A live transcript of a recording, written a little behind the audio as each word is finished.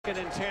2nd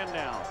and 10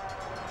 now.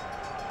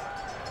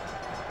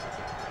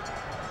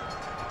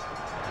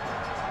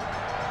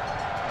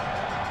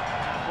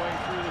 Halfway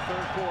through the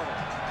 3rd quarter.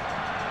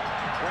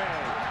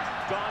 Ray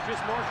dodges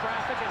more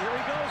traffic, and here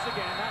he goes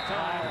again. That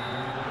time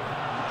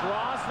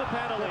draws the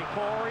penalty.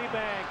 Corey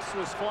Banks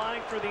was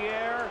flying through the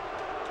air.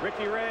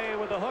 Ricky Ray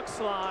with a hook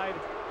slide.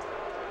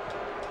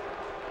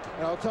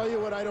 And I'll tell you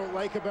what I don't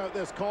like about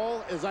this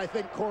call is I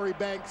think Corey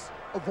Banks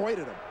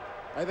avoided him.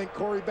 I think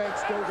Corey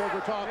Banks dove over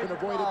top and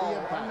avoided the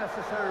impact.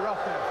 Unnecessary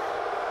roughness.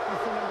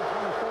 PC number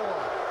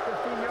 24.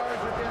 15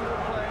 yards at the end of the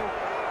play.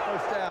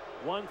 First down.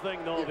 One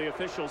thing, though, the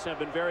officials have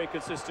been very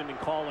consistent in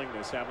calling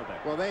this, haven't they?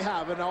 Well, they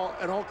have, and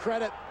I'll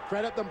credit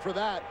them for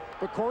that.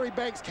 But Corey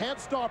Banks can't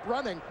stop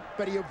running,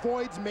 but he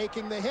avoids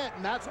making the hit,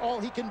 and that's all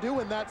he can do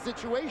in that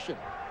situation.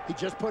 He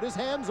just put his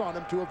hands on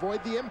him to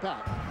avoid the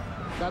impact.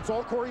 That's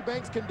all Corey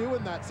Banks can do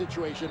in that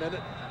situation, and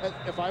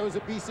if I was a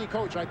BC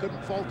coach, I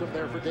couldn't fault him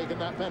there for taking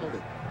that penalty.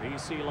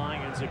 BC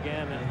Lions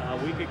again a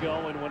week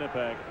ago in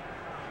Winnipeg.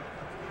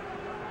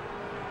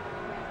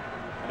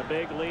 And a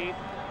big lead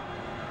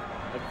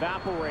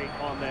evaporate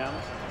on them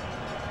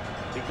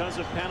because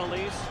of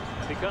penalties,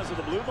 because of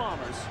the Blue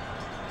Bombers.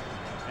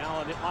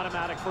 Now an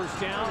automatic first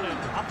down and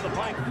up the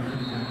pipe.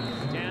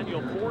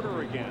 Daniel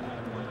Porter again.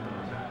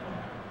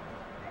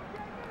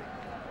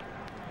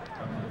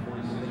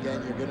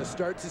 Again, you're going to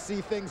start to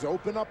see things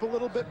open up a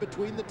little bit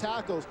between the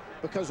tackles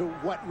because of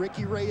what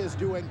Ricky Ray is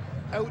doing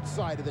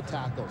outside of the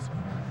tackles.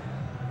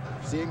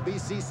 Seeing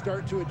BC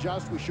start to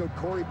adjust. We showed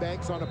Corey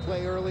Banks on a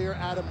play earlier,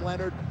 Adam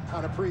Leonard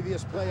on a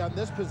previous play on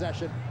this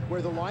possession,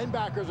 where the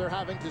linebackers are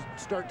having to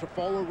start to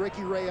follow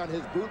Ricky Ray on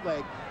his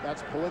bootleg.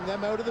 That's pulling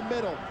them out of the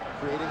middle,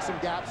 creating some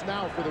gaps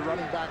now for the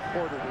running back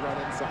Porter to run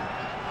inside.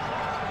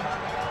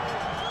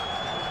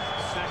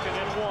 2nd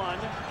and 1.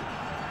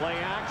 Play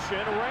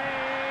action.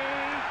 Ray.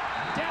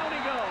 Down he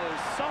goes.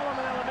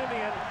 Solomon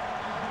Elimimian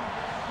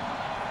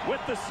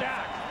with the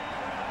sack.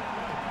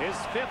 His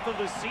 5th of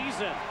the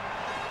season.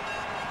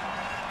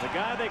 The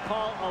guy they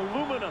call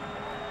Aluminum,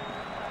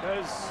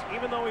 because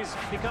even though he's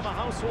become a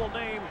household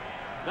name,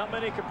 not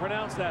many can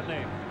pronounce that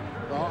name.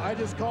 Well, I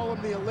just call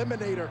him the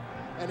Eliminator,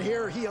 and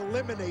here he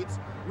eliminates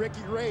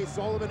Ricky Ray.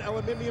 Solomon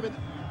Elimimian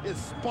is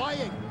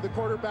spying the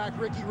quarterback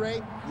Ricky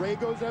Ray. Ray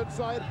goes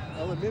outside,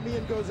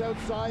 Elimimian goes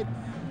outside.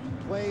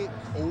 Play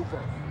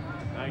over.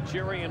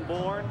 Nigerian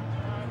born,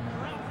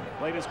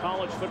 played his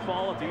college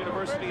football at the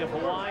University of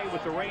Hawaii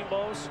with the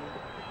Rainbows.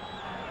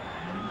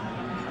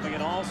 Having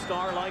an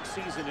all-star-like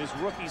season, his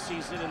rookie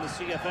season in the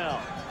CFL.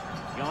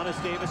 Giannis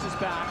Davis is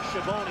back.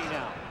 Schiavone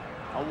now.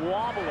 A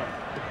wobbler.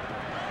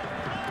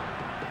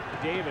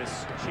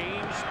 Davis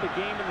changed the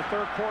game in the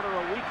 3rd quarter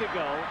a week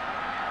ago.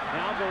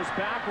 Now goes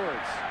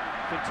backwards.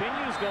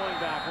 Continues going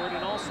backward,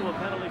 and also a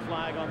penalty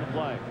flag on the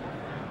play.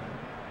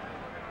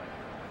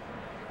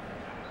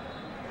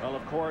 Well,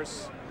 of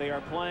course, they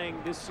are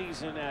playing this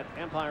season at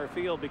Empire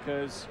Field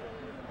because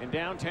in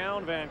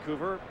downtown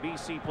Vancouver,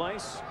 BC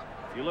Place,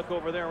 if you look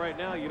over there right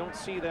now, you don't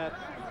see that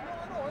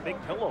big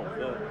pillow,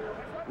 the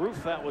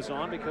roof that was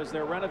on, because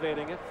they're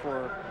renovating it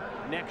for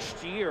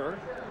next year.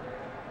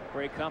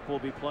 Grey Cup will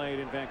be played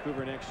in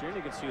Vancouver next year, and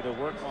you can see the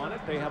work on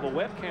it. They have a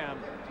webcam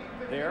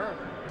there.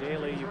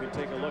 Daily, you can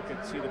take a look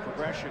and see the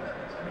progression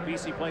at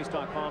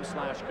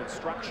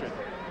bcplace.com/construction.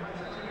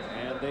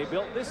 And they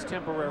built this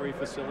temporary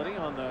facility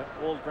on the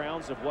old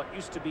grounds of what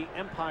used to be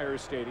Empire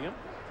Stadium,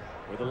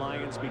 where the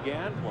Lions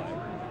began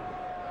playing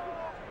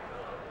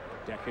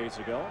decades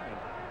ago, and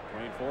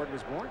Wayne Ford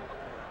was born.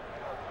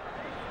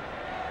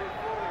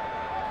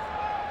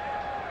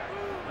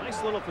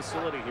 Nice little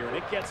facility here, and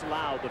it gets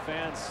loud. The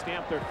fans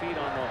stamp their feet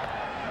on the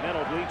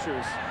metal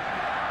bleachers.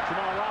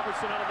 Jamal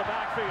Robertson out of the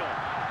backfield.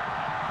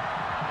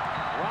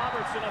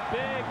 Robertson, a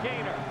big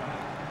gainer.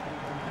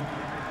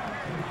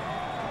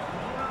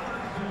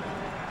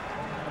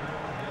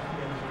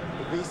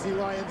 BC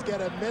Lions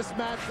get a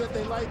mismatch that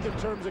they like in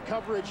terms of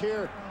coverage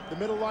here. The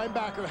middle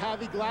linebacker,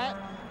 Javi Glatt,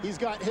 he's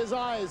got his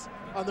eyes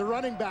on the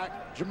running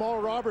back, Jamal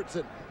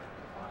Robertson.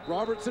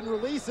 Robertson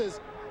releases,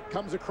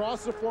 comes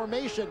across the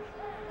formation.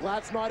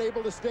 Glatt's not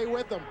able to stay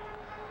with him.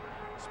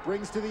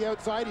 Springs to the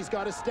outside, he's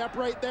got a step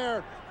right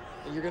there.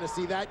 And you're gonna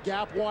see that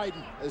gap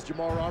widen as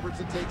Jamal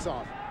Robertson takes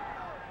off.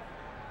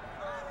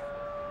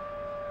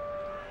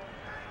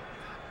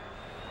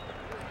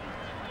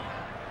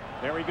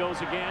 There he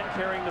goes again,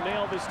 carrying the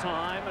mail this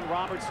time, and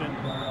Robertson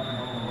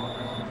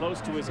close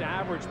to his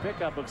average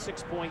pickup of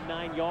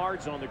 6.9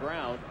 yards on the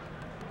ground.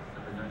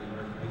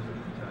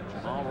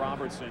 Jamal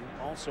Robertson,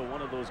 also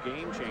one of those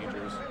game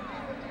changers.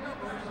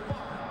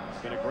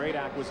 It's been a great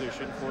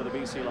acquisition for the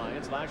BC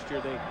Lions. Last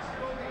year they,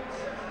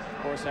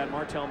 of course, had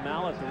Martel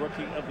Mallet, the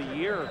Rookie of the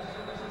Year,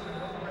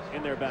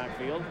 in their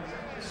backfield.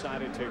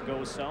 Decided to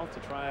go south to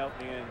try out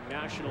the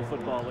National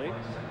Football League.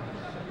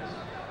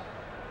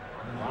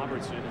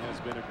 Robertson has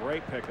been a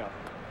great pickup.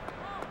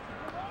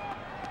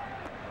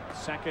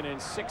 2nd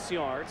and 6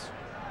 yards.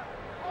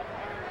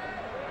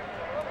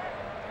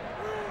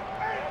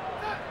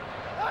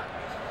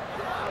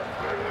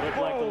 Looked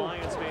like the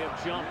Lions may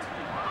have jumped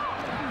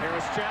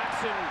Harris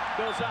Jackson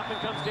goes up and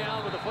comes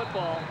down with the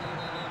football.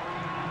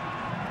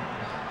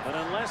 But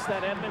unless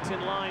that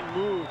Edmonton line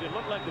moved, it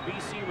looked like the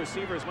BC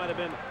receivers might have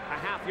been a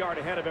half yard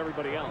ahead of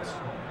everybody else.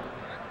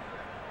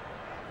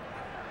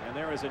 And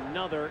there is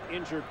another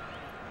injured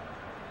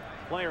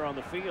player on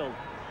the field.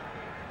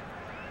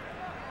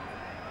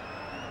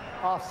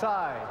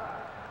 Offside.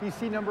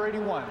 BC number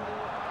 81.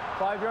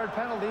 5-yard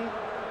penalty.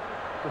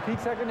 Repeat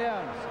second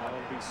down. So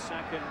it'll be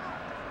second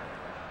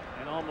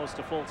and almost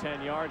a full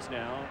 10 yards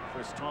now.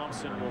 Chris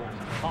Thompson will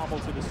hobble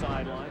to the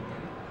sideline.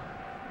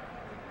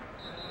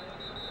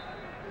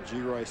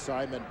 Geroy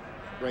Simon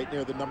right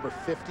near the number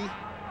 50. A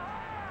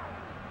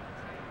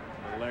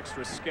little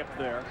extra skip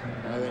there.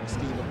 I think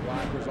Stephen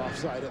Black was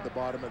offside at the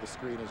bottom of the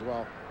screen as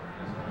well.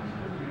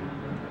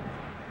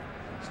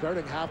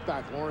 Starting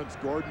halfback Lawrence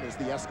Gordon is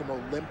the Eskimo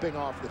limping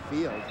off the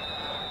field.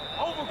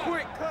 Over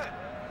quick, cut.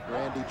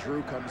 Randy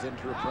Drew comes in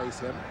to replace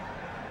him.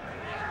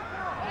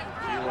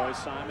 Geroy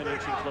Simon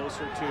inching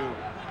closer to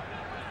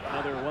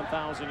another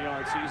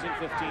 1,000-yard season,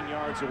 15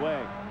 yards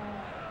away.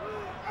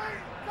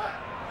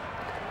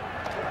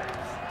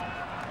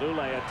 Lule,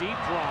 a deep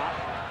drop.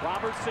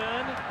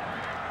 Robertson.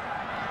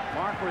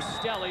 Mark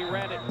Rastelli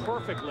read it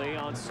perfectly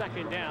on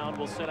second down.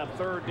 Will set up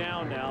third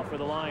down now for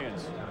the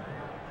Lions.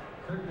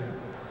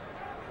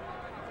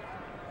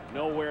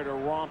 Nowhere to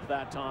romp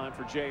that time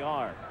for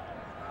JR.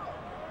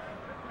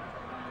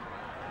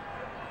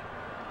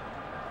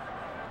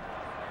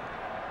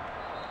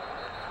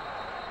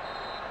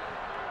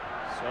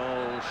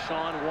 So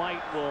Sean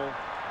White will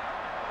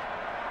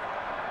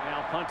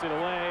now punt it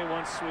away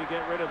once we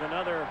get rid of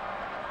another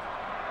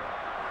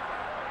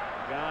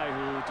guy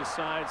who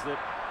decides that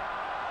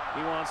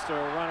he wants to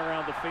run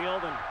around the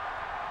field and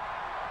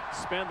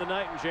spend the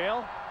night in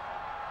jail.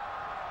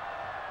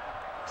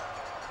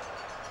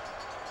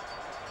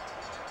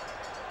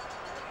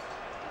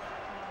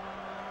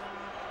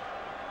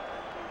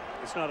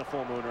 It's not a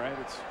full moon, right?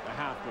 It's a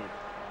half moon.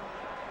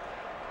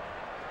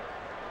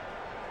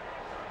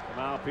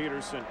 Kamau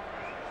Peterson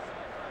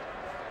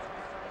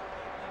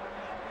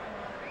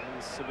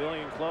in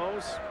civilian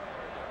clothes.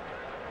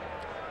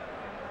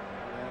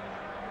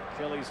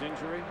 Achilles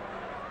injury.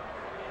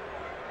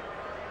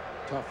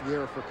 Tough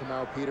year for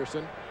Kamau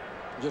Peterson.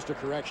 Just a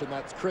correction,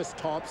 that's Chris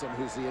Thompson,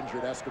 who's the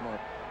injured Eskimo.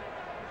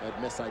 I'd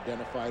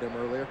misidentified him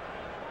earlier.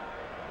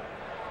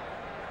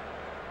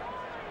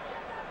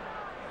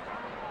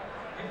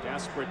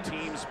 Desperate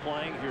teams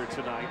playing here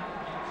tonight.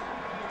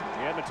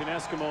 The Edmonton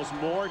Eskimos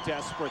more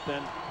desperate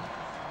than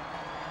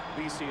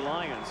BC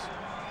Lions.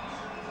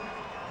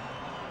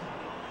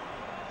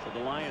 Should the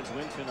Lions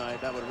win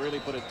tonight, that would really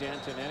put a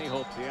dent in any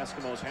hope the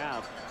Eskimos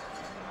have.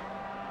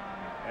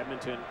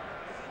 Edmonton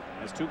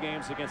has 2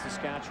 games against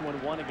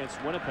Saskatchewan, 1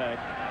 against Winnipeg.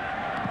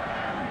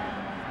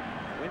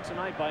 Win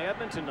tonight by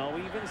Edmonton, though,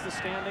 evens the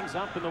standings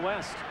up in the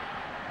West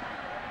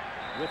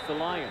with the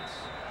Lions.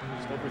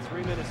 Just over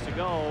 3 minutes to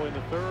go in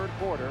the third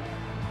quarter.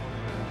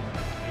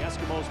 The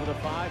Eskimos with a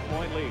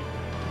 5-point lead.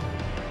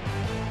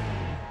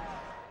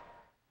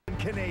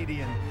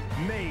 Canadian,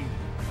 made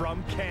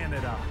from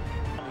Canada.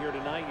 Here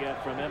tonight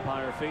yet from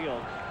Empire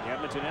Field. The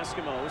Edmonton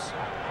Eskimos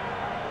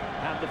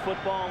have the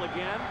football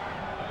again.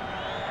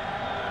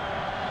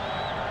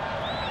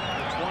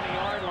 The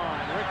 20-yard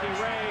line. Ricky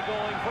Ray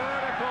going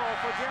vertical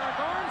for Derek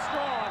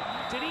Armstrong.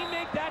 Did he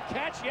make that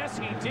catch? Yes,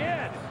 he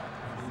did.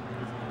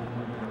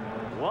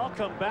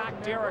 Welcome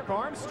back, Derek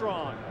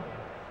Armstrong.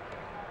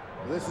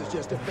 This is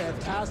just a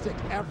fantastic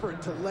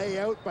effort to lay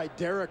out by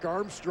Derek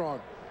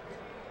Armstrong.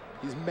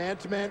 He's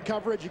man-to-man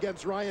coverage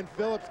against Ryan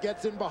Phillips,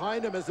 gets in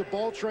behind him as the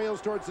ball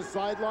trails towards the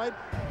sideline,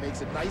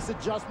 makes a nice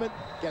adjustment,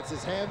 gets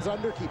his hands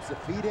under, keeps the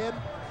feet in.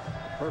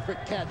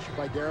 Perfect catch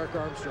by Derek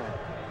Armstrong.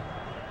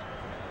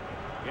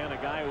 Again,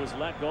 a guy who was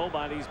let go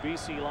by these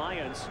BC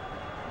Lions.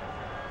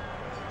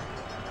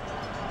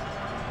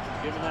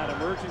 Given that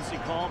emergency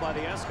call by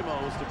the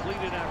Eskimos,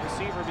 depleted at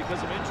receiver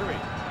because of injury.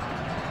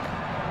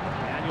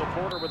 Daniel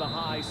Porter with a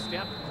high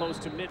step close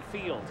to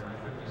midfield.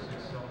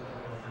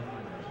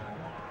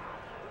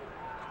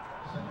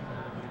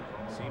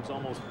 Seems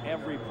almost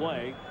every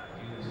play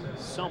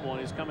someone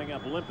is coming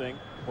up limping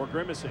or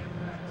grimacing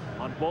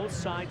on both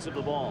sides of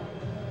the ball.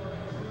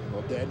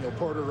 Well, Daniel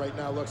Porter right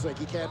now looks like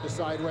he can't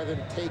decide whether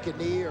to take a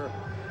knee or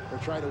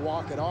try to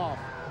walk it off.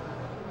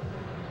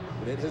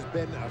 But it has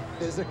been a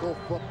physical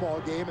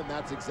football game, and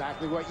that's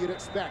exactly what you'd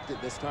expect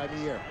at this time of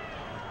year.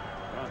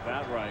 Got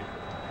that right.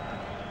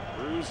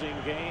 Bruising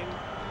game.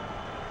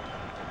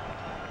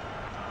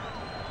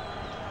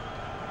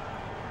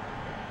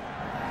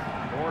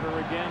 Porter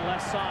again,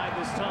 left side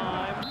this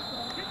time.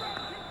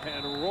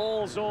 And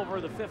rolls over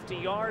the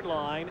 50-yard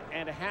line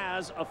and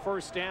has a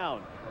first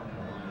down.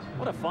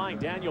 What a find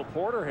Daniel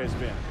Porter has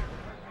been.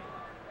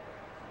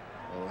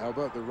 Well, how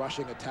about the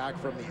rushing attack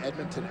from the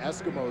Edmonton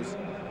Eskimos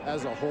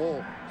as a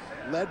whole?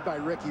 Led by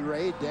Ricky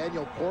Ray,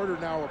 Daniel Porter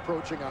now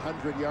approaching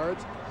 100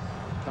 yards.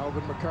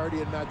 Calvin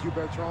McCarty and Mathieu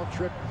Bertrand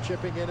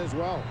chipping in as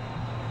well.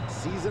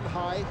 Season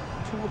high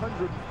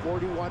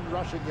 241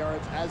 rushing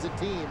yards as a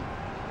team.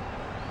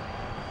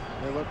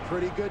 They look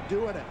pretty good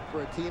doing it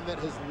for a team that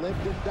has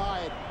lived and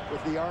died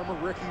with the arm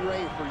of Ricky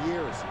Ray for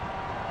years.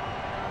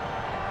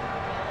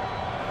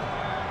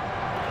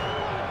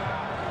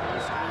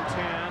 First and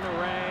 10,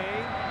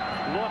 Ray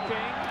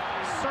looking,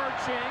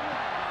 searching,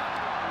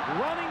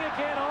 running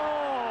again.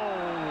 Oh,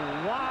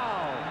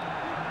 wow.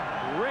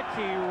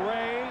 Ricky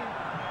Ray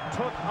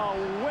took a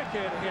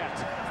wicked hit.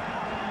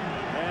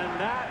 And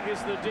that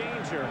is the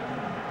danger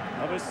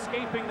of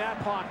escaping that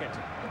pocket.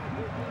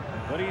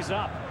 But he's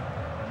up.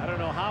 I don't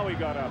know how he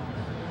got up.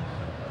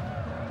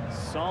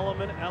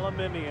 Solomon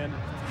Elimimian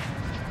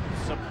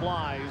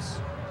supplies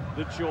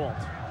the jolt.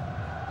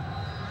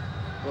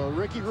 Well,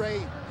 Ricky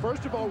Ray,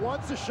 first of all,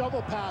 wants a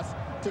shovel pass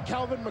to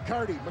Calvin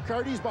McCarty.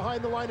 McCarty's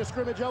behind the line of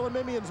scrimmage.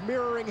 Elimimian's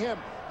mirroring him.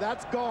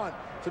 That's gone.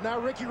 So now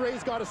Ricky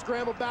Ray's got to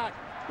scramble back.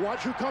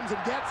 Watch who comes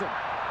and gets him.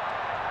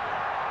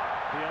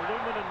 The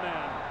aluminum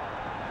man.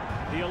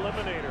 The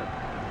eliminator.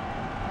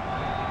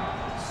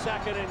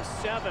 2nd and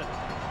 7.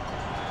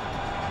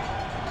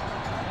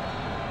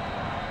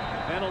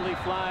 Penalty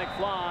flag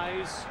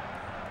flies.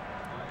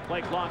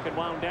 Play clock and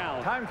wound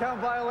down. Time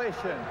count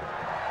violation.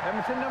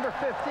 Edmonton number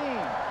 15.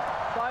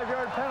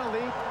 5-yard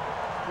penalty.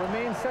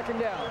 Remains 2nd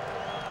down.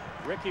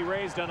 Ricky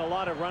Ray's done a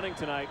lot of running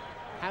tonight.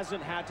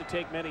 Hasn't had to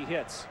take many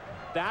hits.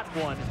 That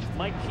one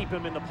might keep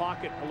him in the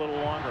pocket a little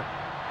longer.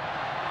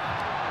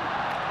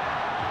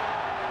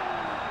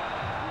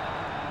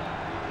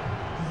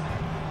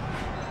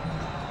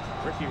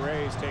 Ricky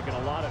Ray's taken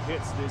a lot of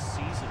hits this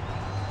season.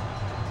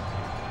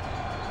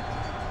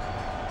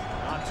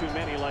 Not too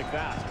many like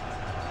that.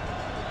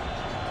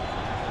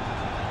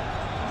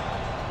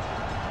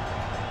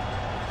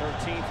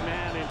 13th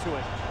man into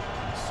it.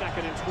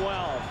 2nd and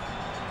 12.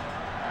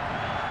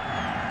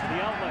 To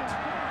the outlet.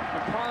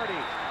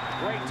 McCarty.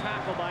 Great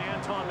tackle by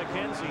Anton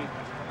McKenzie.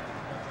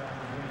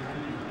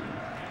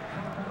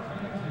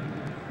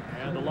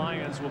 And the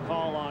Lions will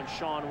call on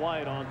Sean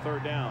White on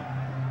 3rd down.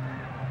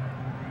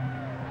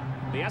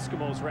 The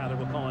Eskimos, rather,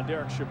 will call on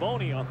Derek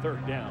Schiavone on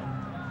 3rd down.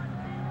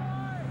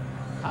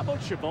 How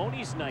about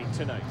Schiavone's night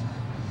tonight?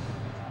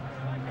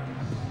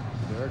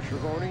 Derek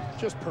Schiavone,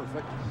 just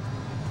perfect.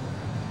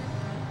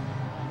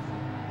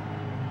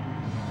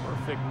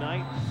 Perfect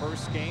night.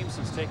 First game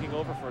since taking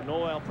over for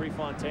Noel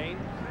Prefontaine.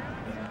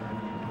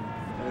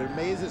 And it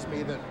amazes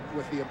me that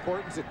with the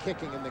importance of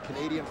kicking in the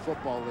Canadian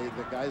Football League,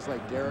 that guys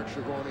like Derek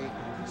Schiavone,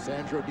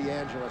 Sandro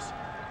DeAngelis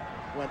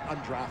went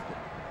undrafted.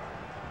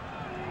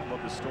 How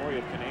about the story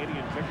of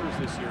Canadian kickers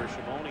this year?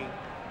 Schiavone,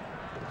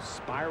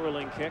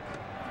 spiraling kick. The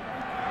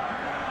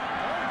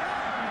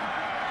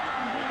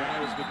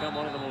guy who's become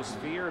one of the most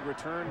feared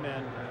return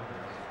men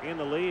in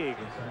the league.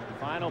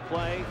 Final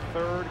play,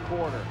 3rd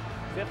quarter.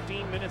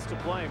 15 minutes to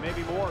play,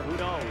 maybe more, who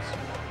knows.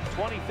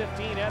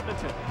 2015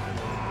 Edmonton.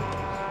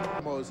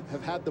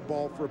 Have had the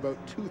ball for about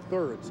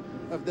 2/3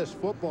 of this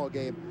football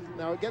game.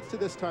 Now it gets to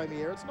this time of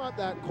year, it's not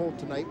that cold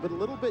tonight, but a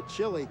little bit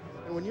chilly.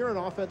 And when you're an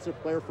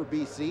offensive player for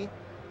BC,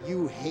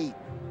 you hate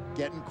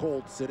getting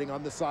cold sitting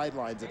on the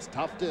sidelines. It's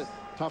tough to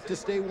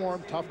stay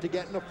warm, tough to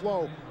get in a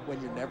flow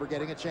when you're never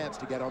getting a chance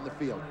to get on the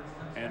field.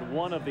 And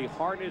one of the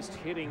hardest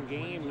hitting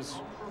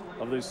games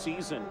of the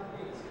season.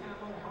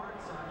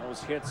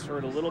 Those hits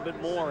hurt a little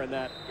bit more in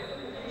that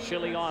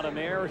chilly autumn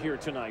air here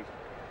tonight.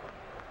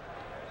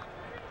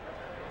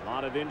 A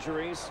lot of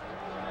injuries.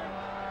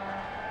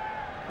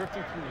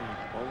 53.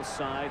 Both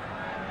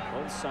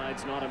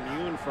sides not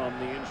immune from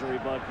the injury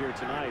bug here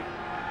tonight.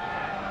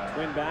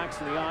 Twin backs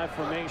in the I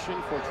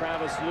formation for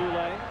Travis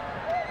Lulay.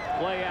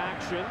 Play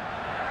action.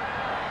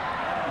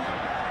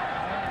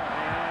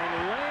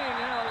 And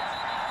laying out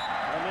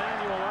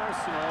Emmanuel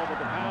Arsenault, but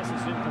the pass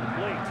is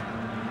incomplete.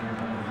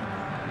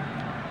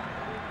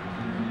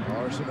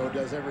 Arsenault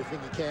does everything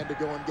he can to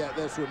go and get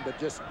this one, but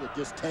it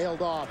just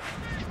tailed off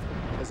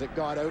as it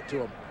got out to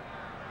him.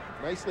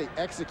 Nicely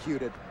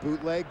executed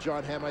bootleg.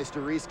 John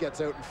Hameister-Reese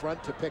gets out in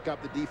front to pick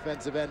up the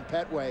defensive end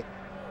Petway.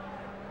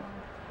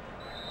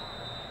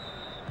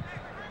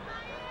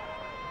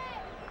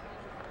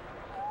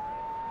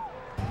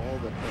 Ball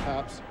that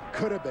perhaps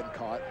could have been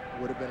caught,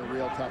 would have been a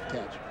real tough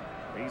catch.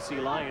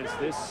 BC Lions,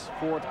 this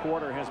 4th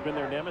quarter has been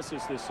their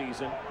nemesis this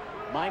season.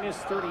 Minus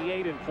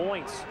 38 in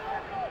points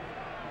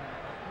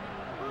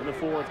in the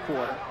 4th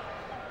quarter.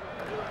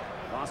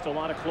 Lost a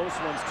lot of close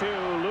ones too.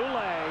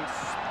 Lulay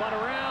spun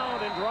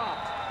around and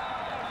dropped.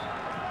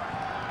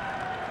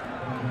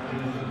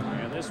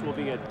 And this will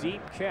be a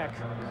deep kick.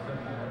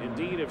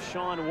 Indeed, if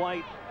Sean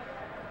White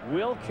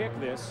will kick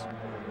this,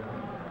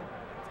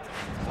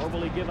 or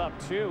will he give up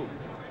 2?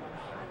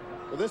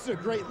 Well, this is a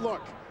great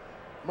look.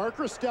 Mark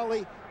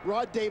Rastelli,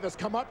 Rod Davis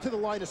come up to the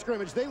line of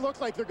scrimmage. They look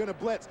like they're going to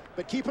blitz,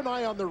 but keep an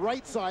eye on the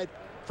right side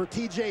for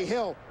TJ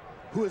Hill,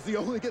 who is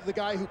the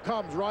guy who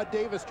comes. Rod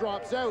Davis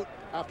drops out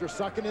after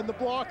sucking in the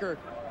blocker.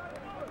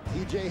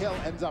 TJ Hill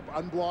ends up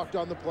unblocked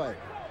on the play.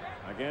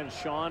 Again,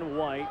 Sean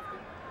White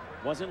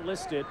wasn't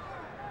listed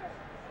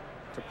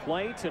to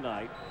play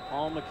tonight.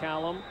 Paul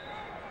McCallum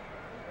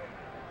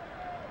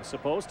was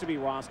supposed to be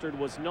rostered,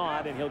 was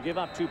not, and he'll give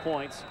up 2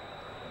 points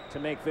to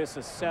make this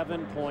a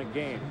 7-point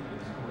game.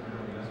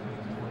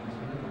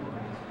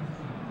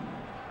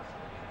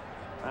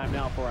 Time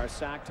now for our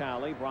sack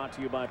tally, brought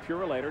to you by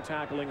Purolator,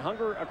 tackling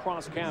hunger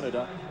across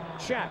Canada.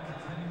 Check.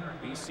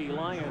 BC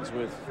Lions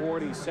with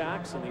 40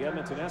 sacks and the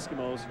Edmonton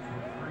Eskimos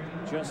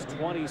just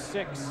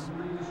 26.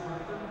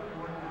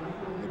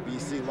 The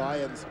BC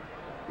Lions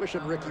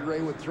wishing Ricky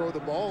Ray would throw the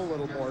ball a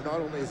little more.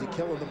 Not only is he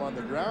killing them on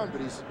the ground,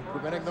 but he's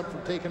preventing them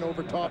from taking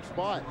over top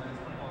spot.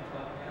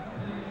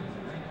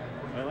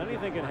 Well,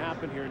 anything can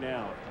happen here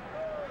now.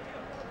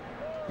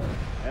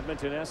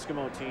 Edmonton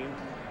Eskimo team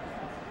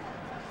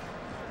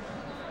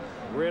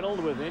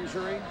riddled with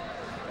injury,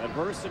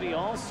 adversity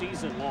all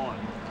season long.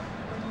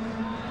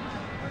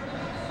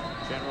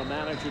 General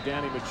manager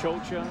Danny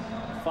Machocha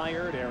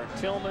fired. Eric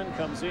Tillman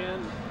comes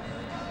in.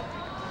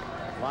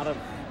 A lot of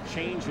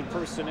change in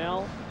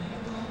personnel.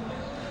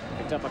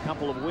 Picked up a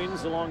couple of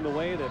wins along the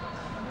way that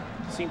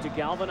seemed to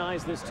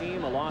galvanize this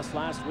team. A loss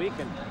last week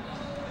and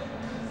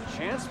a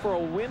chance for a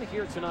win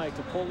here tonight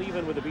to pull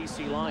even with the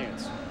BC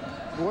Lions.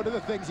 One of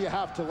the things you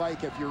have to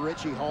like if you're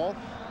Richie Hall,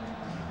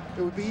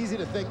 it would be easy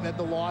to think that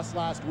the loss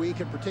last week,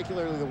 and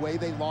particularly the way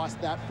they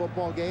lost that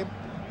football game,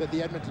 that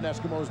the Edmonton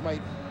Eskimos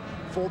might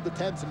fold the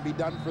tents and be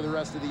done for the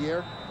rest of the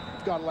year.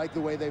 You've got to like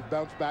the way they've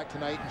bounced back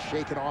tonight and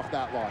shaken off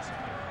that loss.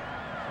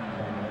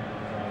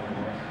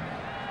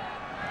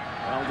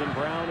 Weldon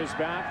Brown is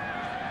back.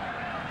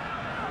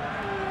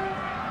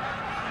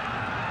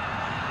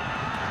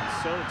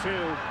 So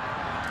too.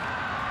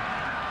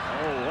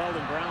 Oh,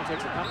 Weldon Brown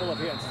takes a couple of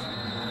hits.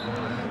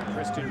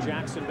 Christian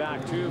Jackson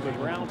back too, but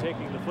Brown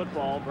taking the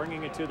football,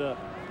 bringing it to the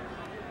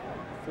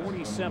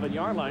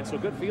 47-yard line. So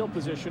good field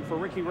position for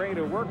Ricky Ray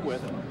to work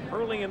with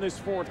early in this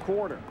fourth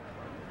quarter.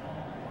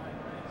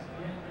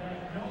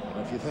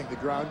 If you think the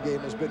ground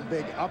game has been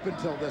big up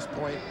until this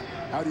point,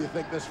 how do you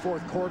think this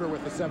fourth quarter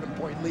with a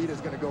 7-point lead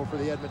is going to go for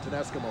the Edmonton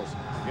Eskimos?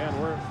 Again,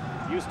 we're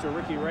used to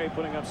Ricky Ray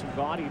putting up some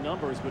gaudy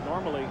numbers, but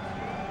normally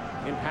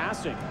in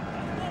passing,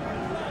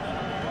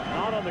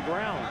 not on the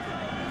ground.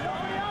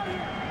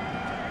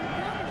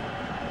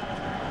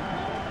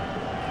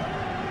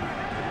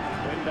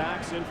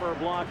 Backs in for a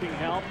blocking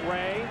help.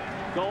 Ray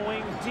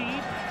going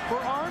deep for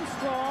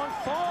Armstrong,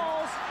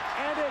 falls,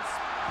 and it's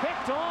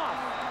picked off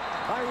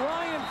by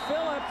Ryan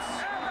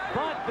Phillips,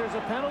 but there's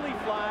a penalty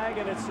flag,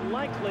 and it's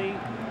likely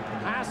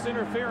pass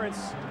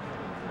interference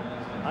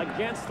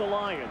against the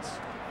Lions.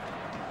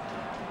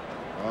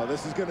 Well,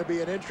 this is going to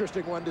be an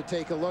interesting one to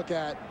take a look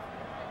at.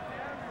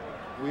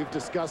 We've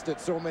discussed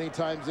it so many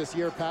times this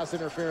year. Pass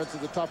interference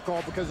is a tough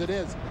call because it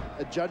is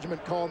a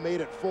judgment call made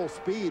at full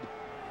speed.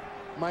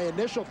 My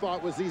initial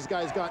thought was these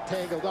guys got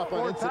tangled up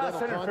on incidental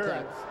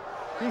contact.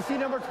 BC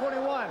number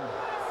 21.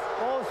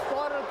 Ball is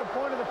spotted at the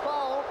point of the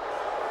foul.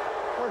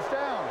 First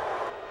down.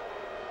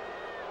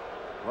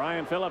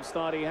 Ryan Phillips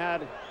thought he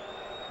had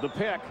the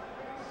pick.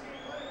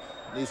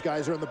 These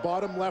guys are in the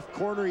bottom left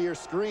corner of your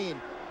screen.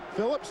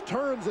 Phillips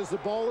turns as the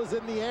ball is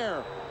in the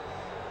air.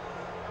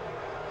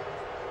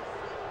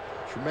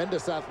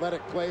 Tremendous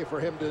athletic play for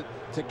him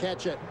to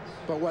catch it.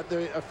 But what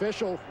the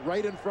official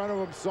right in front of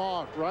him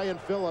saw, Ryan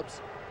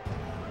Phillips,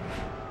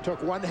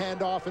 took one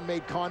hand off and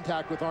made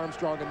contact with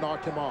Armstrong and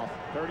knocked him off.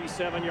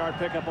 37-yard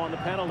pickup on the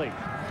penalty.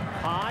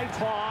 High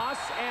toss,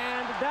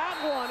 and that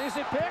one, is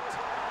it picked?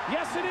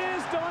 Yes, it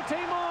is. Dante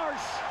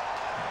Marsh.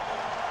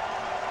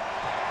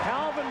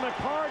 Calvin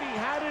McCarty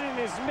had it in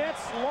his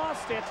mitts,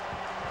 lost it,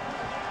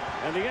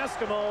 and the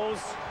Eskimos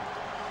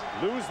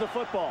lose the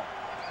football.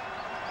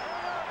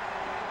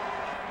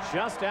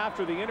 Just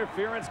after the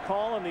interference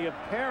call and the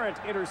apparent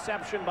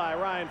interception by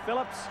Ryan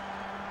Phillips,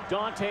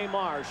 Dante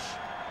Marsh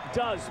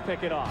does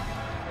pick it off.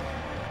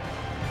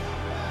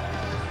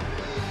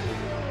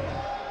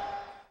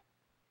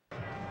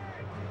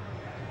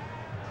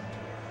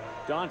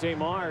 Dante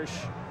Marsh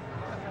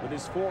with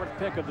his fourth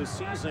pick of the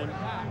season,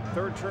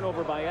 third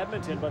turnover by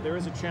Edmonton, but there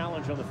is a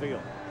challenge on the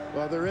field.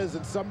 Well, there is,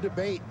 and some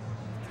debate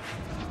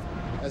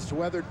as to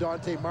whether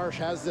Dante Marsh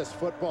has this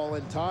football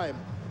in time.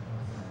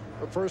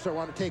 But first, I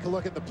want to take a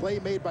look at the play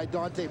made by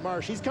Dante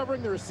Marsh. He's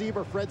covering the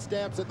receiver, Fred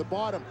Stamps, at the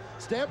bottom.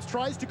 Stamps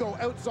tries to go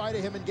outside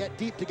of him and get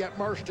deep to get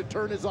Marsh to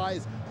turn his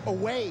eyes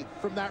away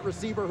from that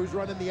receiver who's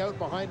running the out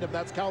behind him.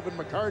 That's Calvin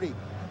McCarty.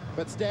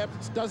 But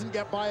Stamps doesn't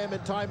get by him in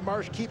time.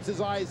 Marsh keeps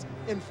his eyes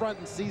in front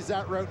and sees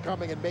that route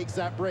coming and makes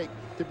that break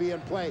to be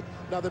in play.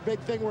 Now, the big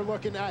thing we're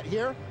looking at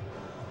here,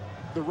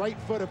 the right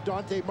foot of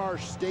Dante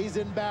Marsh stays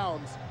in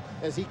bounds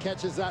as he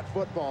catches that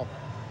football.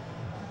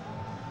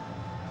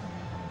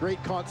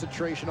 Great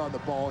concentration on the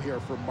ball here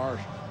from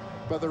Marsh.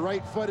 But the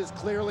right foot is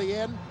clearly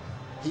in.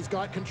 He's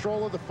got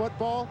control of the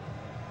football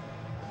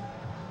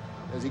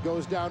as he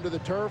goes down to the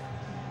turf,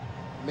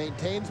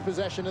 maintains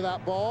possession of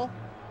that ball.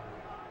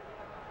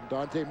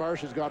 Dante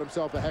Marsh has got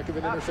himself a heck of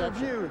an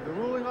interception. After review, the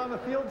ruling on the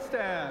field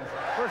stands.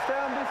 First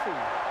down, BC.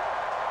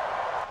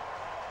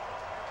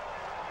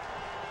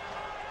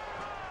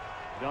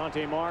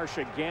 Dante Marsh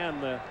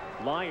again, the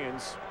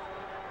Lions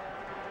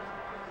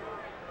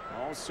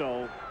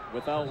also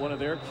without one of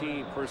their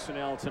key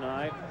personnel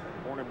tonight.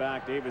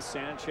 Cornerback Davis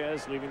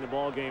Sanchez leaving the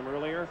ball game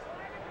earlier.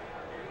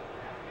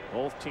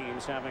 Both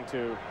teams having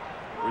to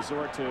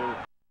resort to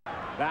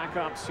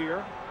backups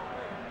here.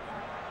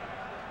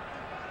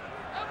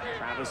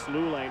 Travis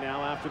Lulay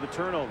now after the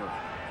turnover.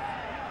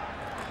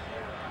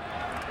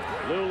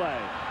 Lulay,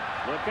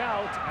 look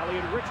out.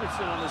 Elliot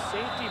Richardson on the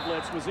safety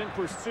blitz was in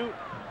pursuit,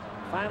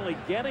 finally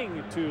getting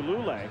to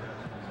Lulay,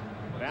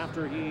 but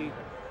after he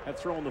had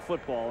thrown the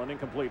football, an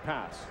incomplete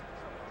pass.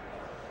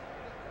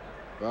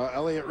 Well,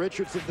 Elliot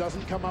Richardson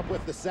doesn't come up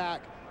with the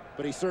sack,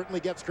 but he certainly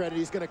gets credit.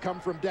 He's going to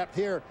come from depth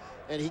here,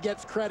 and he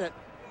gets credit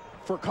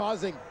for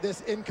causing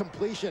this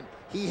incompletion.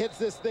 He hits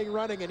this thing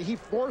running, and he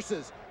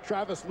forces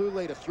Travis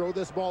Lulay to throw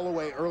this ball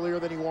away earlier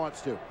than he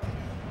wants to.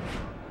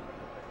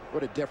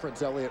 What a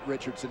difference Elliot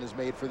Richardson has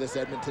made for this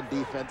Edmonton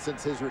defense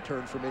since his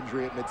return from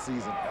injury at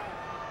midseason.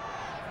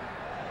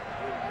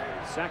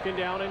 Second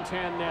down and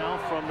 10 now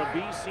from the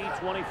BC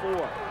 24.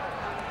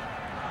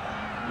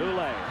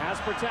 Lulay has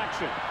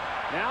protection.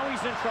 Now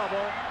he's in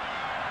trouble.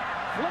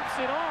 Flips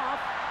it off.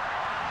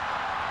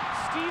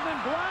 Stephen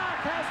Black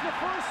has the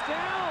first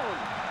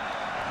down.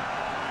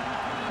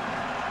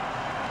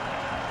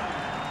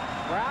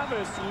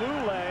 Travis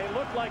Lulay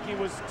looked like he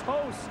was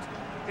toast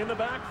in the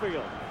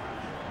backfield.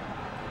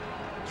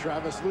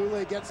 Travis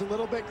Lulay gets a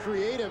little bit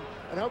creative.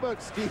 And how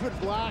about Stephen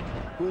Black,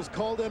 who was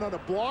called in on a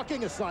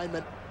blocking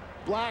assignment?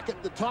 Black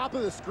at the top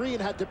of the screen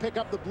had to pick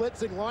up the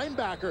blitzing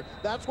linebacker.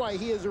 That's why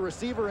he, as a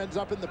receiver, ends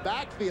up in the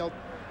backfield.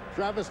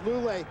 Travis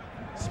Lulay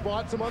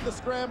spots him on the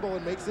scramble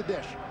and makes the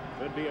dish.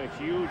 Could be a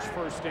huge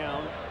first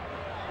down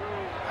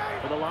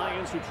for the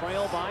Lions, who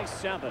trail by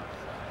 7.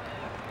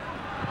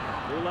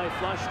 Lulay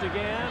flushed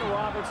again.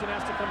 Robertson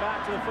has to come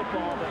back to the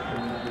football,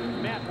 but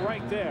met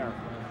right there.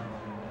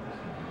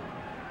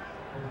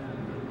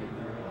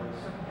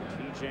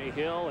 TJ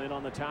Hill in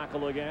on the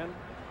tackle again.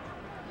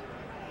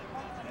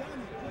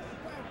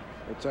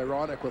 It's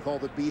ironic with all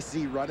the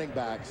BC running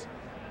backs.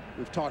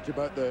 We've talked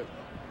about the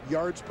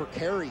yards per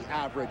carry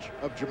average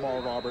of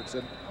Jamal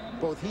Robertson.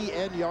 Both he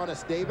and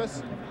Giannis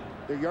Davis,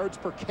 their yards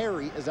per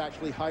carry is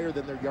actually higher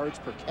than their yards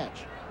per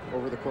catch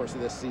over the course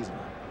of this season.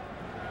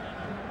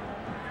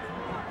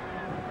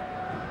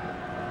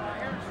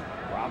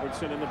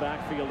 Robertson in the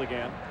backfield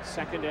again.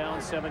 Second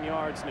down, 7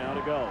 yards now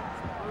to go.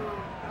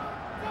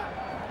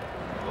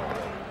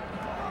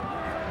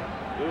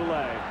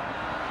 Lulay.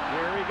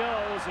 Here he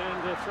goes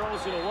and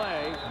throws it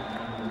away.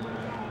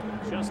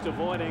 Just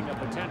avoiding a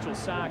potential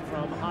sack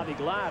from Javi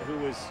Glad, who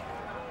was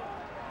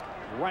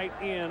right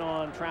in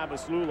on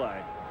Travis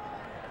Lulay.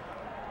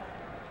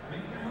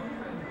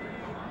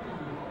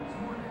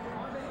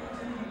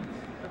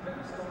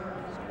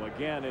 So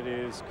again, it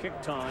is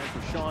kick time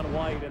for Sean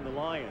White and the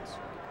Lions.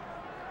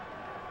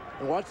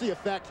 And watch the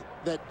effect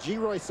that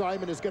G-Roy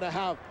Simon is going to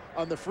have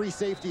on the free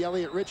safety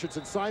Elliot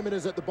Richardson. Simon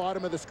is at the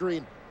bottom of the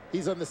screen.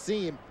 He's on the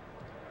seam.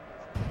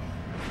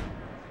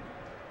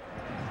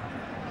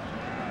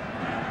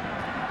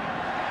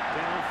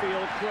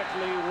 Downfield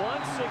quickly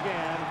once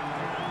again.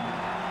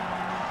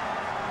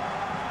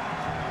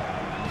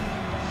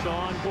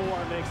 Sean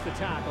Gore makes the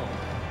tackle.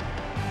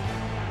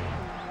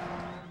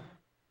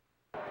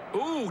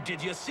 Ooh,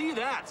 did you see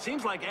that?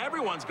 Seems like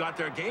everyone's got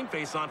their game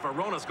face on for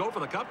Rona's Go for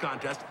the Cup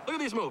contest. Look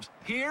at these moves.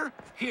 Here,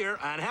 here,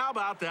 and how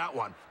about that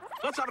one?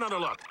 Let's have another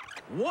look.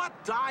 What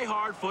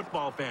die-hard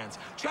football fans?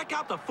 Check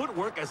out the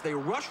footwork as they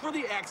rush for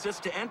the exits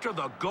to enter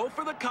the Go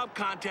for the Cup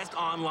contest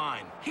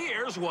online.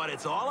 Here's what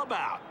it's all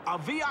about. A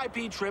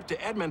VIP trip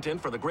to Edmonton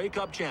for the Grey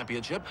Cup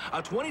Championship,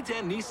 a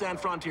 2010 Nissan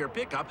Frontier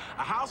pickup,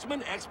 a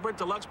Houseman Expert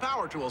Deluxe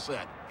Power Tool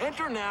set.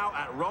 Enter now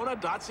at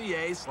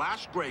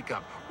rona.ca/Grey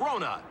Cup.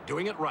 Rona,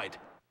 doing it right.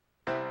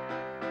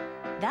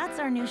 That's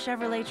our new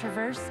Chevrolet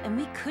Traverse, and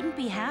we couldn't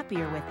be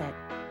happier with it.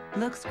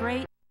 Looks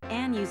great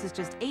and uses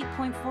just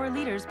 8.4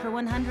 liters per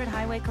 100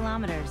 highway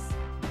kilometers.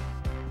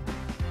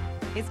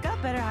 It's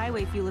got better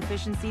highway fuel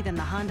efficiency than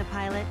the Honda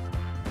Pilot,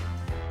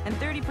 and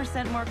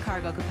 30% more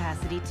cargo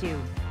capacity, too.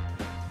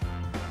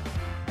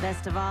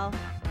 Best of all,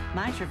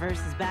 my Traverse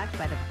is backed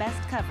by the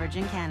best coverage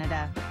in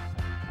Canada.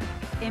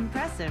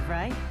 Impressive,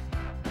 right?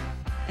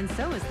 And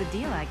so is the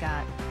deal I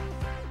got.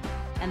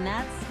 And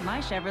that's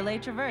my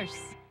Chevrolet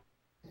Traverse.